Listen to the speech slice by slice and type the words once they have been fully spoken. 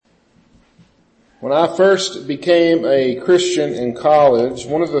When I first became a Christian in college,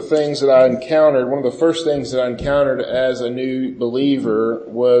 one of the first things that I encountered as a new believer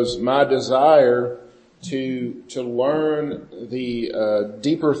was my desire to learn the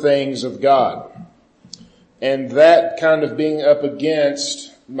deeper things of God. And that kind of being up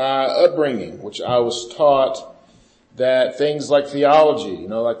against my upbringing, which I was taught that things like theology,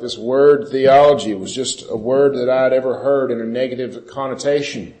 like this word theology was just a word that I'd ever heard in a negative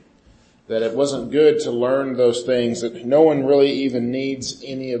connotation. That it wasn't good to learn those things, that no one really even needs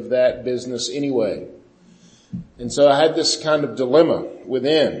any of that business anyway. And so I had this kind of dilemma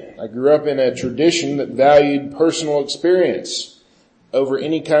within. I grew up in a tradition that valued personal experience over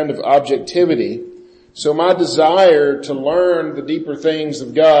any kind of objectivity. So my desire to learn the deeper things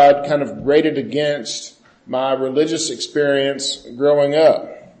of God kind of grated against my religious experience growing up,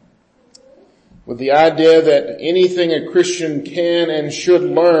 with the idea that anything a Christian can and should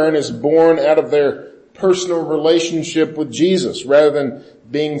learn is born out of their personal relationship with Jesus, rather than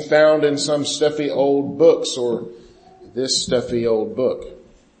being found in some stuffy old books or this stuffy old book.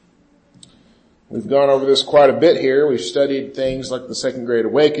 We've gone over this quite a bit here. We've studied things like the Second Great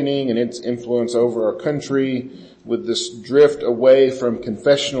Awakening and its influence over our country, with this drift away from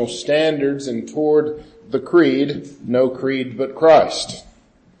confessional standards and toward the creed, no creed but Christ.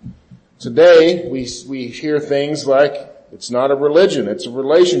 Today, we hear things like, it's not a religion, it's a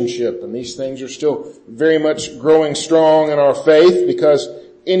relationship, and these things are still very much growing strong in our faith, because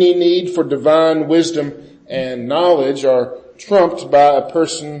any need for divine wisdom and knowledge are trumped by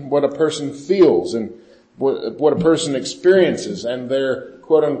what a person feels and what a person experiences and their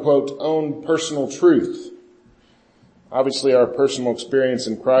quote-unquote own personal truth. Obviously, our personal experience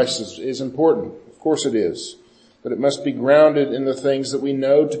in Christ is important. Of course it is. But it must be grounded in the things that we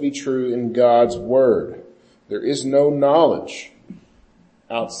know to be true in God's Word. There is no knowledge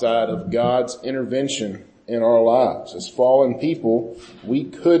outside of God's intervention in our lives. As fallen people, we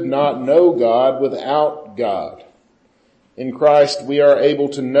could not know God without God. In Christ, we are able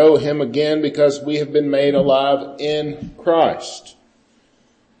to know Him again because we have been made alive in Christ.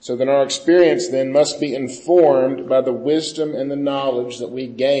 So then our experience then must be informed by the wisdom and the knowledge that we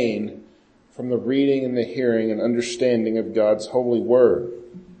gain from the reading and the hearing and understanding of God's holy word.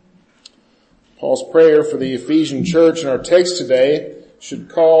 Paul's prayer for the Ephesian church in our text today should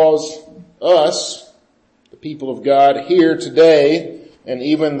cause us, the people of God here today, and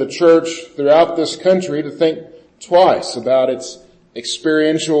even the church throughout this country, to think twice about its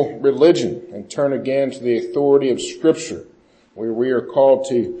experiential religion and turn again to the authority of Scripture, where we are called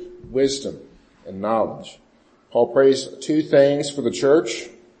to wisdom and knowledge. Paul prays two things for the church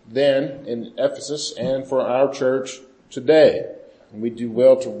then in Ephesus and for our church today. And we do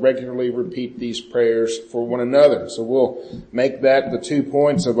well to regularly repeat these prayers for one another. So we'll make that the 2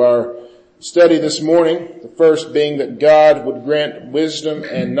 points of our study this morning. The first being that God would grant wisdom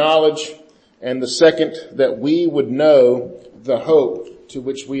and knowledge, and the second that we would know the hope to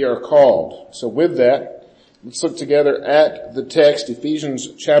which we are called. So with that, let's look together at the text, Ephesians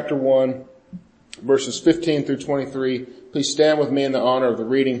chapter 1, verses 15 through 23. Please stand with me in the honor of the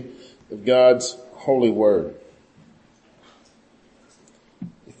reading of God's holy word.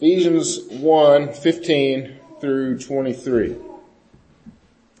 Ephesians 1, 15 through 23.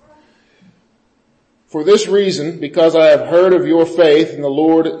 For this reason, because I have heard of your faith in the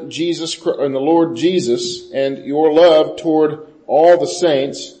Lord Jesus and your love toward all the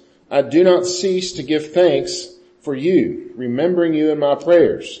saints, I do not cease to give thanks for you, remembering you in my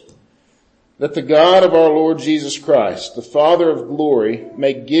prayers, that the God of our Lord Jesus Christ, the Father of glory,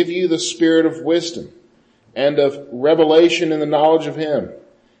 may give you the spirit of wisdom and of revelation in the knowledge of Him,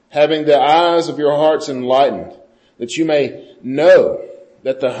 having the eyes of your hearts enlightened, that you may know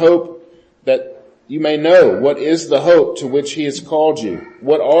what is the hope to which He has called you,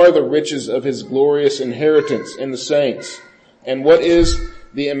 what are the riches of His glorious inheritance in the saints, and what is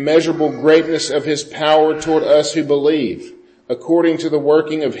the immeasurable greatness of His power toward us who believe, according to the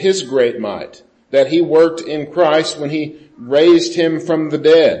working of His great might, that He worked in Christ when He raised Him from the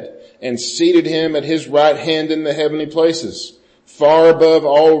dead and seated Him at His right hand in the heavenly places, far above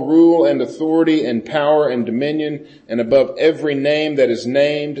all rule and authority and power and dominion, and above every name that is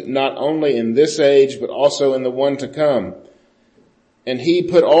named, not only in this age, but also in the one to come. And He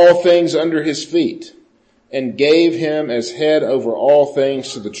put all things under His feet, and gave Him as head over all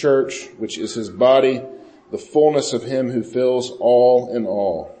things to the church, which is His body, the fullness of Him who fills all in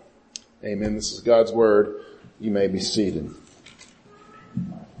all. Amen. This is God's word. You may be seated.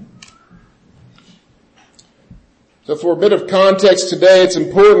 So for a bit of context today, it's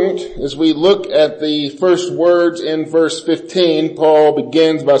important as we look at the first words in verse 15, Paul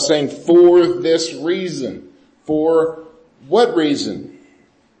begins by saying, for this reason. For what reason?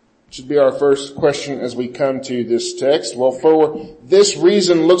 Should be our first question as we come to this text. Well, for this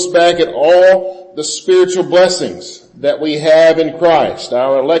reason looks back at all the spiritual blessings that we have in Christ,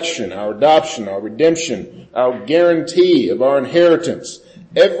 our election, our adoption, our redemption, our guarantee of our inheritance.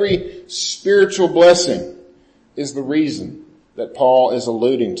 Every spiritual blessing is the reason that Paul is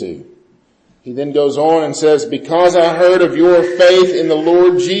alluding to. He then goes on and says, because I heard of your faith in the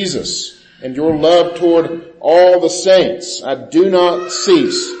Lord Jesus and your love toward all the saints, I do not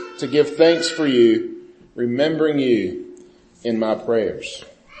cease to give thanks for you, remembering you in my prayers.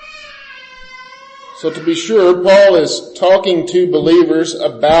 So to be sure, Paul is talking to believers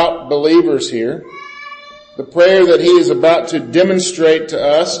about believers here. The prayer that he is about to demonstrate to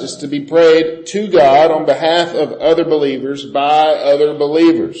us is to be prayed to God on behalf of other believers by other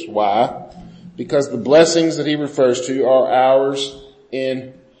believers. Why? Because the blessings that he refers to are ours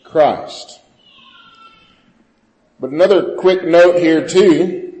in Christ. But another quick note here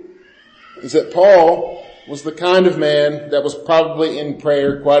too is that Paul was the kind of man that was probably in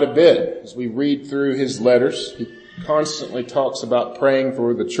prayer quite a bit. As we read through his letters, he constantly talks about praying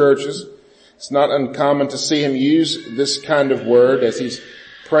for the churches. It's not uncommon to see him use this kind of word as he's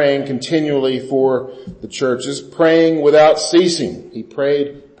praying continually for the churches, praying without ceasing. He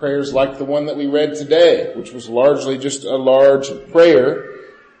prayed prayers like the one that we read today, which was largely just a large prayer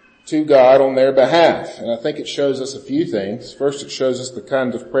to God on their behalf. And I think it shows us a few things. First, it shows us the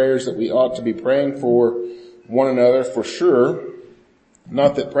kind of prayers that we ought to be praying for one another for sure.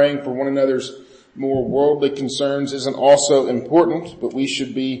 Not that praying for one another's more worldly concerns isn't also important, but we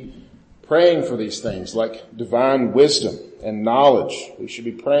should be praying for these things like divine wisdom and knowledge. We should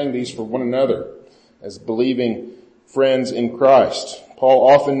be praying these for one another as believing friends in Christ. Paul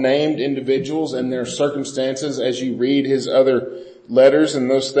often named individuals and their circumstances as you read his other letters and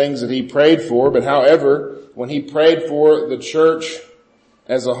those things that he prayed for. But however, when he prayed for the church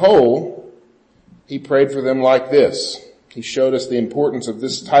as a whole, he prayed for them like this. He showed us the importance of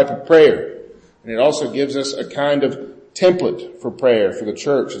this type of prayer. And it also gives us a kind of template for prayer for the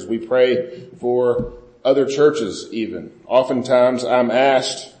church as we pray for other churches even. Oftentimes I'm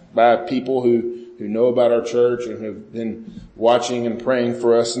asked by people who know about our church and have been watching and praying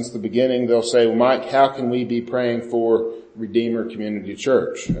for us since the beginning. They'll say, well, Mike, how can we be praying for Redeemer Community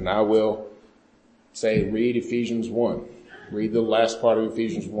Church? And I will say, read Ephesians 1. Read the last part of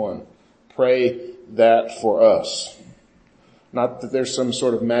Ephesians 1. Pray that for us. Not that there's some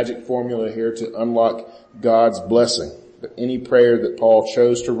sort of magic formula here to unlock God's blessing, but any prayer that Paul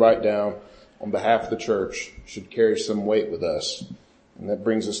chose to write down on behalf of the church should carry some weight with us. And that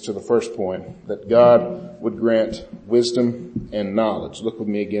brings us to the first point, that God would grant wisdom and knowledge. Look with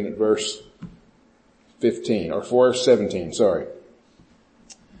me again at verse 17, sorry.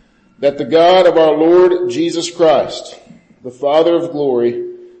 That the God of our Lord Jesus Christ, the Father of glory,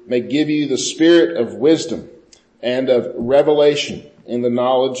 may give you the spirit of wisdom and of revelation in the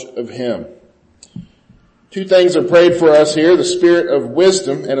knowledge of him. Two things are prayed for us here, the spirit of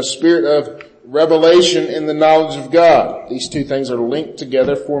wisdom and a spirit of revelation in the knowledge of God. These two things are linked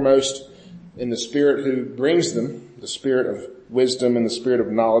together, foremost in the Spirit who brings them, the Spirit of wisdom and the Spirit of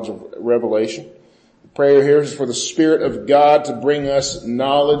knowledge of revelation. The prayer here is for the Spirit of God to bring us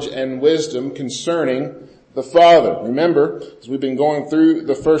knowledge and wisdom concerning the Father. Remember, as we've been going through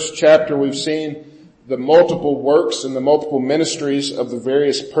the first chapter, we've seen the multiple works and the multiple ministries of the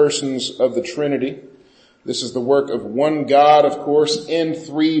various persons of the Trinity. This is the work of one God, of course, in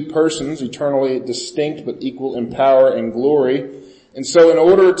three persons, eternally distinct but equal in power and glory. And so in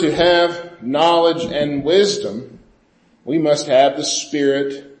order to have knowledge and wisdom, we must have the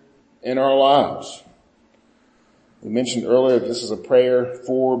Spirit in our lives. We mentioned earlier that this is a prayer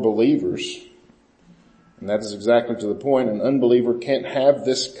for believers. And that is exactly to the point. An unbeliever can't have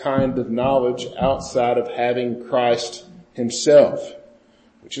this kind of knowledge outside of having Christ himself,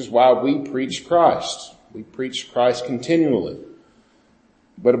 which is why we preach Christ. We preach Christ continually.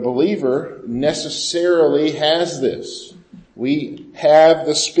 But a believer necessarily has this. We have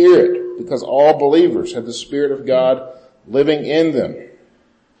the Spirit because all believers have the Spirit of God living in them.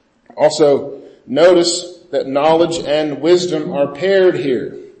 Also, notice that knowledge and wisdom are paired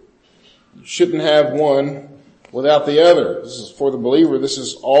here. You shouldn't have one without the other. This is for the believer. This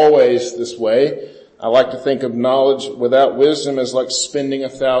is always this way. I like to think of knowledge without wisdom as like spending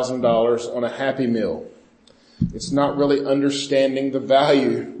 $1,000 on a Happy Meal. It's not really understanding the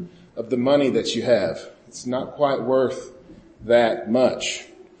value of the money that you have. It's not quite worth that much.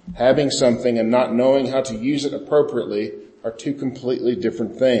 Having something and not knowing how to use it appropriately are two completely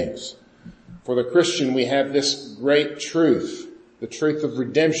different things. For the Christian, we have this great truth, the truth of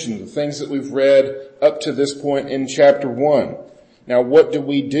redemption, the things that we've read up to this point in chapter 1. Now, what do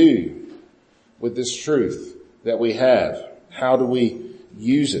we do with this truth that we have? How do we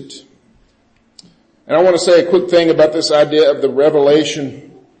use it? And I want to say a quick thing about this idea of the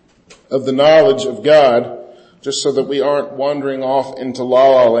revelation of the knowledge of God, just so that we aren't wandering off into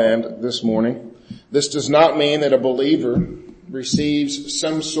la-la land this morning. This does not mean that a believer receives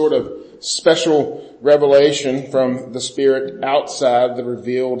some sort of special revelation from the Spirit outside the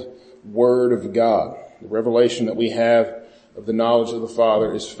revealed Word of God. The revelation that we have of the knowledge of the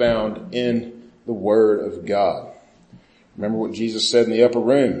Father is found in the Word of God. Remember what Jesus said in the upper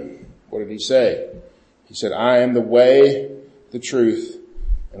room. What did he say? He said, I am the way, the truth,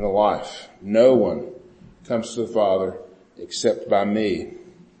 and the life. No one comes to the Father except by me.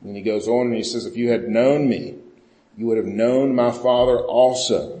 And he goes on and he says, if you had known me, you would have known my Father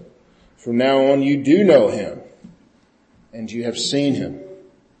also. From now on you do know him, and you have seen him.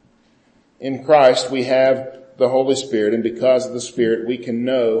 In Christ we have the Holy Spirit, and because of the Spirit we can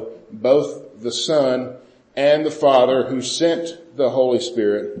know both the Son and the Father who sent the Holy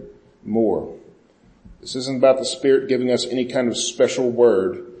Spirit more. This isn't about the Spirit giving us any kind of special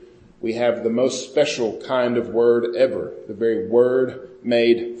word. We have the most special kind of word ever, the very Word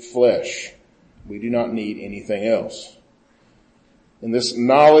made flesh. We do not need anything else. In this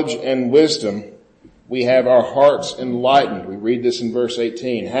knowledge and wisdom, we have our hearts enlightened. We read this in verse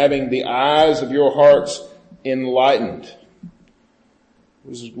 18. Having the eyes of your hearts enlightened.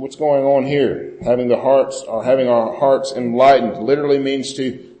 What's going on here? Having our hearts enlightened literally means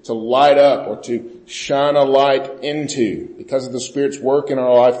to light up or to shine a light into. Because of the Spirit's work in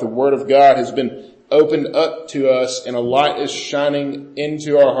our life, the Word of God has been opened up to us and a light is shining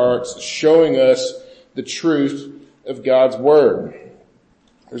into our hearts, showing us the truth of God's Word.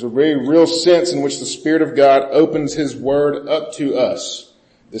 There's a very real sense in which the Spirit of God opens His Word up to us.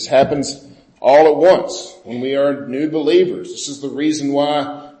 This happens all at once when we are new believers. This is the reason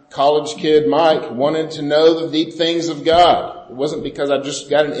why college kid Mike wanted to know the deep things of God. It wasn't because I just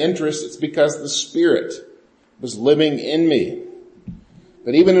got an interest, it's because the Spirit was living in me.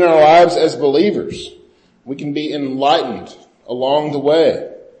 But even in our lives as believers, we can be enlightened along the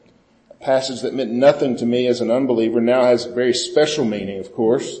way. A passage that meant nothing to me as an unbeliever now has a very special meaning, of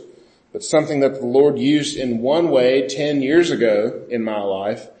course, but something that the Lord used in one way 10 years ago in my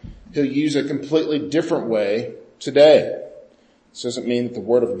life, He'll use a completely different way today. This doesn't mean that the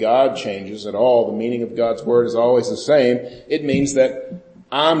Word of God changes at all. The meaning of God's Word is always the same. It means that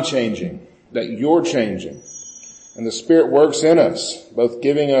I'm changing, that you're changing. And the Spirit works in us, both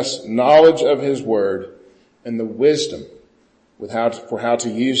giving us knowledge of His Word and the wisdom for how to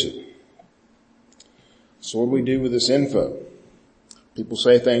use it. So what do we do with this info? People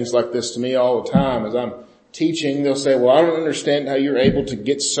say things like this to me all the time. As I'm teaching, they'll say, well, I don't understand how you're able to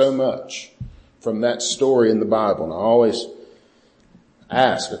get so much from that story in the Bible. And I always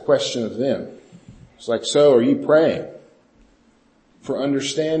ask a question of them. It's like, so are you praying for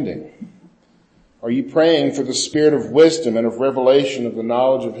understanding? Are you praying for the spirit of wisdom and of revelation of the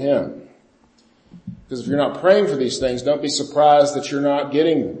knowledge of Him? Because if you're not praying for these things, don't be surprised that you're not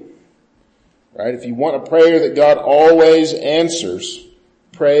getting them. Right? If you want a prayer that God always answers,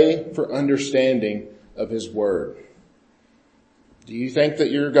 pray for understanding of His Word. Do you think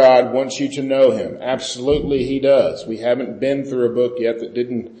that your God wants you to know Him? Absolutely He does. We haven't been through a book yet that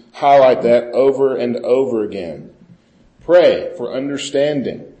didn't highlight that over and over again. Pray for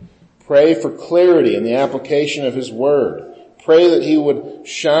understanding. Pray for clarity in the application of His Word. Pray that He would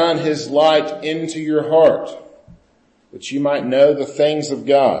shine His light into your heart, that you might know the things of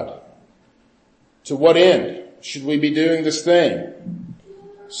God. To what end should we be doing this thing?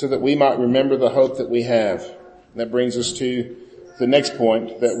 So that we might remember the hope that we have. And that brings us to the next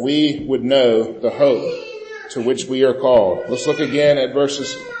point, that we would know the hope to which we are called. Let's look again at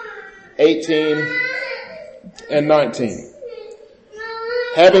verses 18 and 19.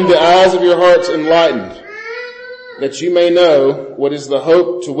 Having the eyes of your hearts enlightened, that you may know what is the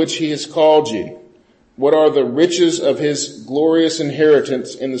hope to which He has called you, what are the riches of His glorious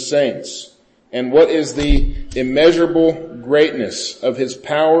inheritance in the saints, and what is the immeasurable greatness of His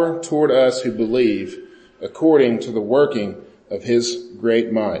power toward us who believe, according to the working of His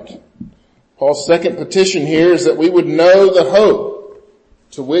great might. Paul's second petition here is that we would know the hope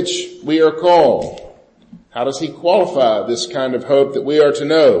to which we are called. How does he qualify this kind of hope that we are to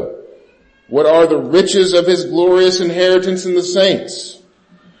know? What are the riches of His glorious inheritance in the saints?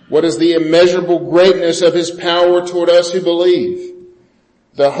 What is the immeasurable greatness of His power toward us who believe?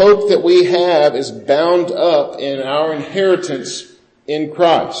 The hope that we have is bound up in our inheritance in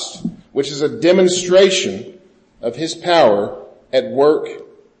Christ, which is a demonstration of his power at work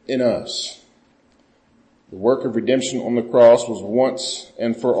in us. The work of redemption on the cross was once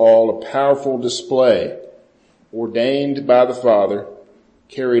and for all a powerful display, ordained by the Father,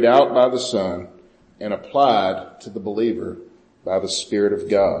 carried out by the Son, and applied to the believer by the Spirit of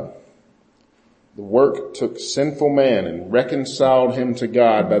God. The work took sinful man and reconciled him to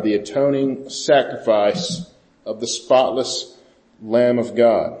God by the atoning sacrifice of the spotless Lamb of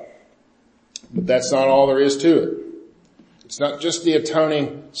God. But that's not all there is to it. It's not just the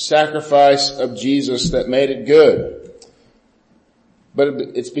atoning sacrifice of Jesus that made it good. But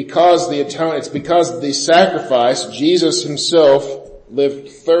it's because the sacrifice, Jesus himself lived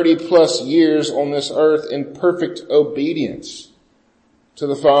 30 plus years on this earth in perfect obedience to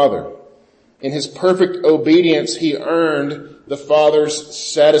the Father. In his perfect obedience, he earned the Father's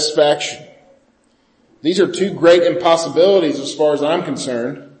satisfaction. These are two great impossibilities as far as I'm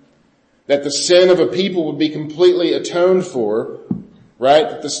concerned. That the sin of a people would be completely atoned for,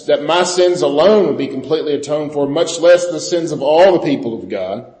 right? That my sins alone would be completely atoned for, much less the sins of all the people of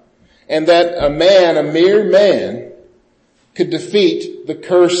God. And that a mere man, could defeat the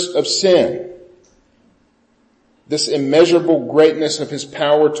curse of sin. This immeasurable greatness of his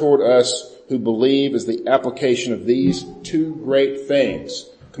power toward us who believe is the application of these two great things: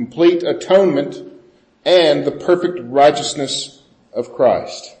 complete atonement and the perfect righteousness of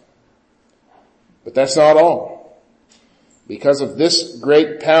Christ. But that's not all. Because of this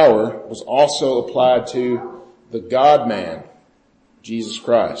great power was also applied to the God-man, Jesus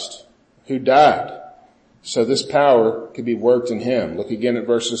Christ, who died. So this power could be worked in him. Look again at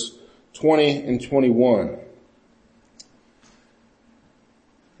verses 20 and 21.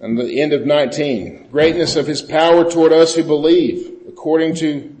 And the end of 19. Greatness of his power toward us who believe, according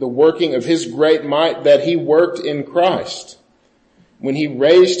to the working of his great might that he worked in Christ, when he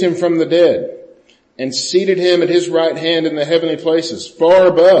raised him from the dead and seated him at his right hand in the heavenly places, far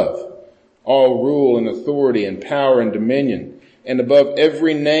above all rule and authority and power and dominion, and above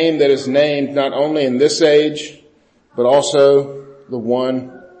every name that is named, not only in this age, but also the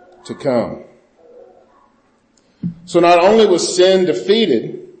one to come. So not only was sin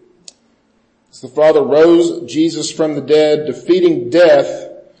defeated, as the Father rose Jesus from the dead, defeating death,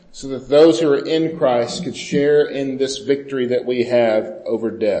 so that those who are in Christ could share in this victory that we have over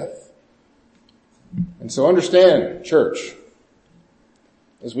death. And so understand, church,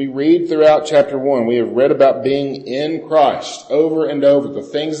 as we read throughout chapter 1, we have read about being in Christ over and over, the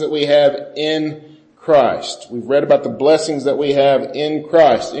things that we have in Christ. We've read about the blessings that we have in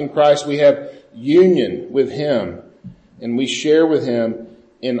Christ. In Christ we have union with him, and we share with him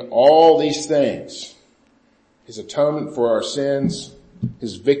in all these things. His atonement for our sins,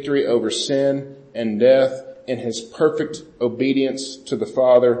 his victory over sin and death, and his perfect obedience to the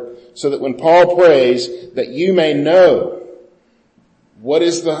Father, so that when Paul prays that you may know what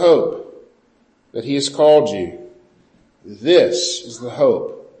is the hope that he has called you, this is the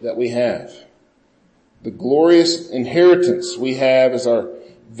hope that we have. The glorious inheritance we have is our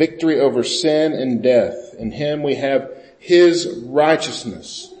victory over sin and death. In him we have his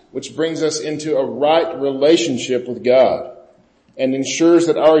righteousness, which brings us into a right relationship with God and ensures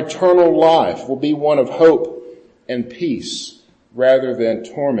that our eternal life will be one of hope and peace rather than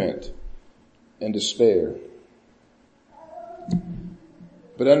torment and despair.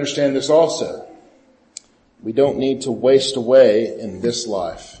 But understand this also. We don't need to waste away in this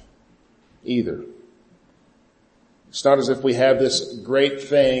life either. It's not as if we have this great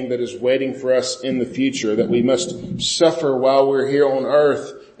thing that is waiting for us in the future, that we must suffer while we're here on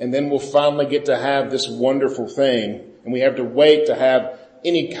earth, and then we'll finally get to have this wonderful thing, and we have to wait to have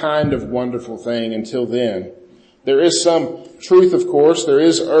any kind of wonderful thing until then. There is some truth, of course. There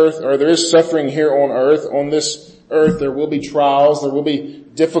is suffering here on earth. On this earth there will be trials, there will be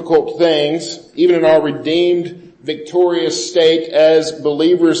difficult things. Even in our redeemed, victorious state as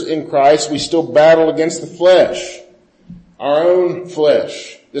believers in Christ, we still battle against the flesh. Our own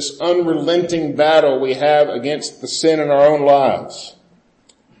flesh. This unrelenting battle we have against the sin in our own lives.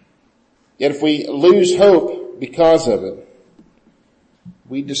 Yet if we lose hope because of it,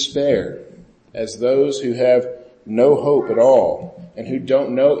 we despair as those who have no hope at all and who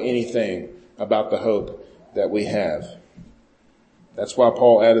don't know anything about the hope that we have. That's why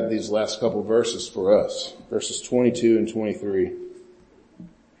Paul added these last couple verses for us, verses 22 and 23.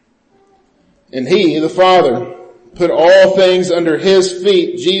 And he, the Father, put all things under his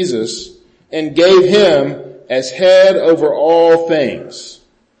feet, Jesus, and gave him as head over all things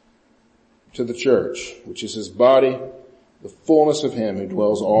to the church, which is his body, the fullness of him who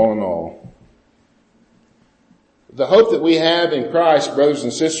dwells all in all. The hope that we have in Christ, brothers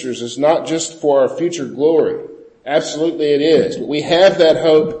and sisters, is not just for our future glory. Absolutely it is. But we have that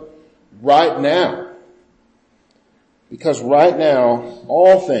hope right now. Because right now,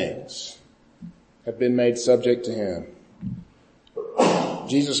 all things have been made subject to him.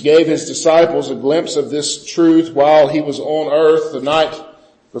 Jesus gave his disciples a glimpse of this truth while he was on earth. The night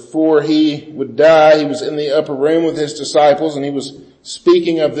before he would die, he was in the upper room with his disciples, and he was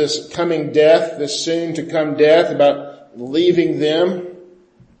speaking of this coming death, this soon to come death, about leaving them.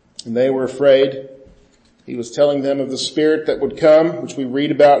 And they were afraid. He was telling them of the Spirit that would come, which we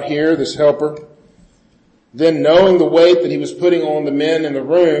read about here, this helper. Then, knowing the weight that he was putting on the men in the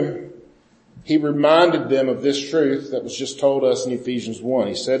room, he reminded them of this truth that was just told us in Ephesians 1.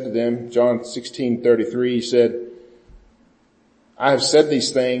 He said to them, John 16:33, he said, I have said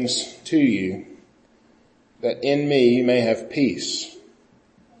these things to you, that in me you may have peace.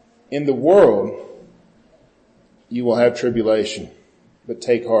 In the world you will have tribulation, but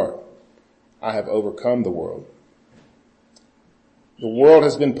take heart. I have overcome the world. The world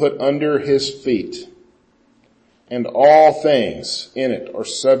has been put under his feet, and all things in it are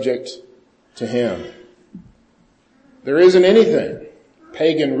subject to him. There isn't anything,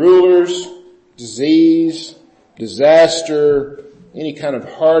 pagan rulers, disease, disaster, any kind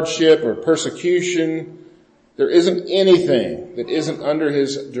of hardship or persecution, there isn't anything that isn't under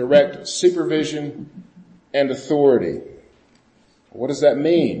his direct supervision and authority. What does that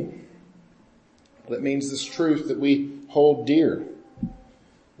mean? Well, it means this truth that we hold dear,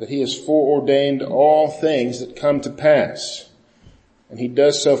 that he has foreordained all things that come to pass. And he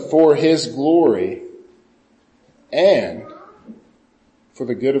does so for his glory and for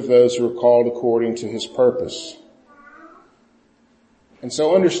the good of those who are called according to his purpose. And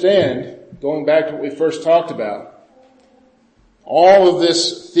so understand, going back to what we first talked about, all of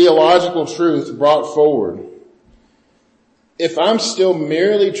this theological truth brought forward. If I'm still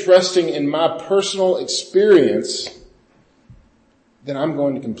merely trusting in my personal experience, then I'm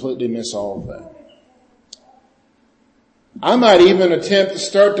going to completely miss all of that. I might even attempt to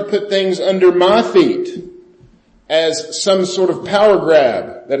start to put things under my feet as some sort of power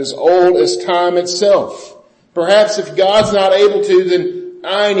grab that is old as time itself. Perhaps if God's not able to, then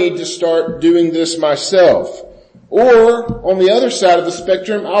I need to start doing this myself. Or, on the other side of the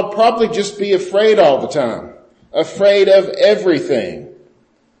spectrum, I'll probably just be afraid all the time. Afraid of everything.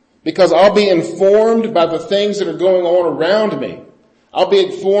 Because I'll be informed by the things that are going on around me. I'll be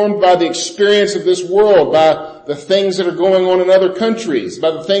informed by the experience of this world, by the things that are going on in other countries,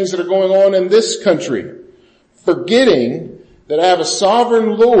 by the things that are going on in this country, forgetting that I have a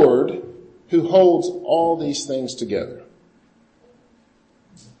sovereign Lord who holds all these things together.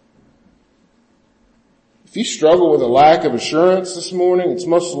 If you struggle with a lack of assurance this morning, it's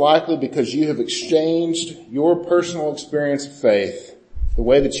most likely because you have exchanged your personal experience of faith, the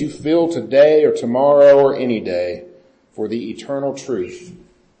way that you feel today or tomorrow or any day, for the eternal truth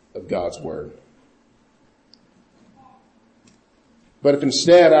of God's Word. But if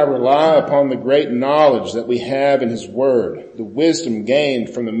instead I rely upon the great knowledge that we have in His Word, the wisdom gained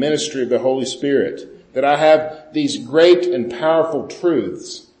from the ministry of the Holy Spirit, that I have these great and powerful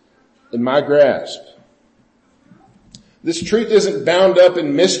truths in my grasp. This truth isn't bound up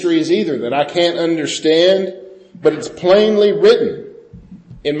in mysteries either that I can't understand, but it's plainly written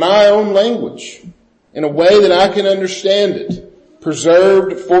in my own language, in a way that I can understand it,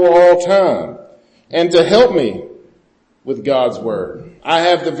 preserved for all time. And to help me with God's Word, I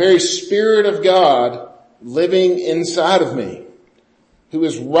have the very Spirit of God living inside of me, who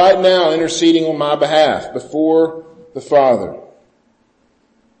is right now interceding on my behalf before the Father.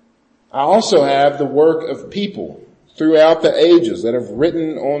 I also have the work of people throughout the ages that have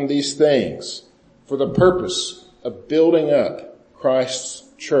written on these things for the purpose of building up Christ's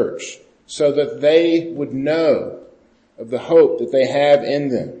church, so that they would know of the hope that they have in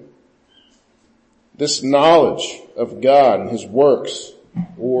them. This knowledge of God and His works,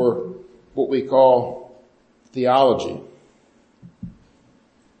 or what we call theology,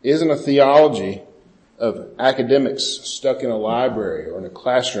 isn't a theology of academics stuck in a library or in a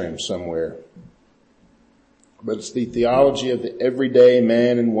classroom somewhere, but it's the theology of the everyday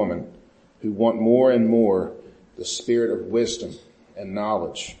man and woman who want more and more the spirit of wisdom and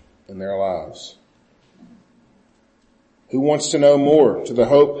knowledge in their lives. Who wants to know more to the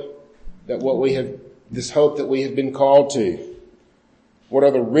hope that this hope that we have been called to? What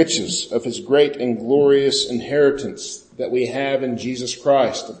are the riches of His great and glorious inheritance that we have in Jesus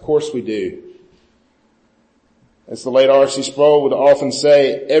Christ? Of course we do. As the late R.C. Sproul would often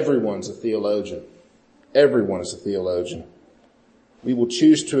say, everyone's a theologian. Everyone is a theologian. we will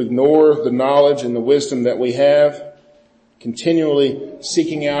choose to ignore the knowledge and the wisdom that we have, continually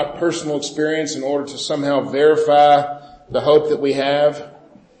seeking out personal experience in order to somehow verify the hope that we have?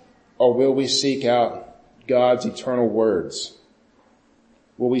 Or will we seek out God's eternal words?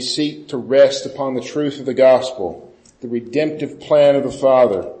 Will we seek to rest upon the truth of the gospel, the redemptive plan of the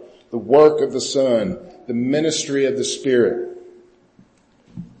Father, the work of the Son, the ministry of the Spirit?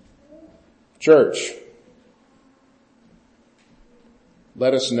 Church,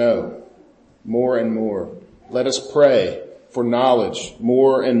 let us know more and more. Let us pray for knowledge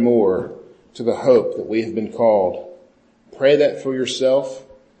more and more to the hope that we have been called. Pray that for yourself.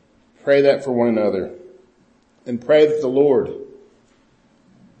 Pray that for one another. And pray that the Lord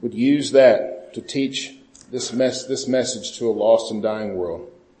would use that to teach this message to a lost and dying world.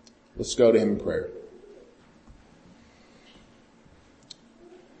 Let's go to Him in prayer.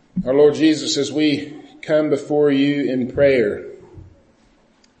 Our Lord Jesus, as we come before You in prayer,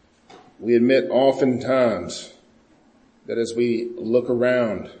 we admit oftentimes that as we look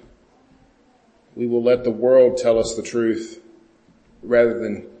around, we will let the world tell us the truth rather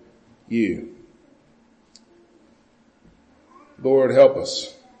than You. Lord, help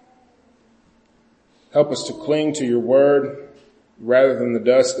us. Help us to cling to Your word rather than the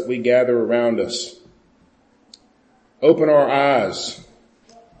dust that we gather around us. Open our eyes,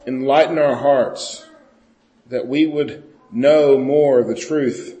 enlighten our hearts, that we would know more of the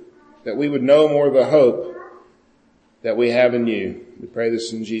truth, that we would know more of the hope that we have in You. We pray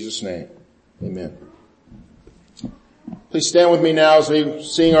this in Jesus' name. Amen. Please stand with me now as we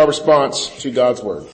sing our response to God's word.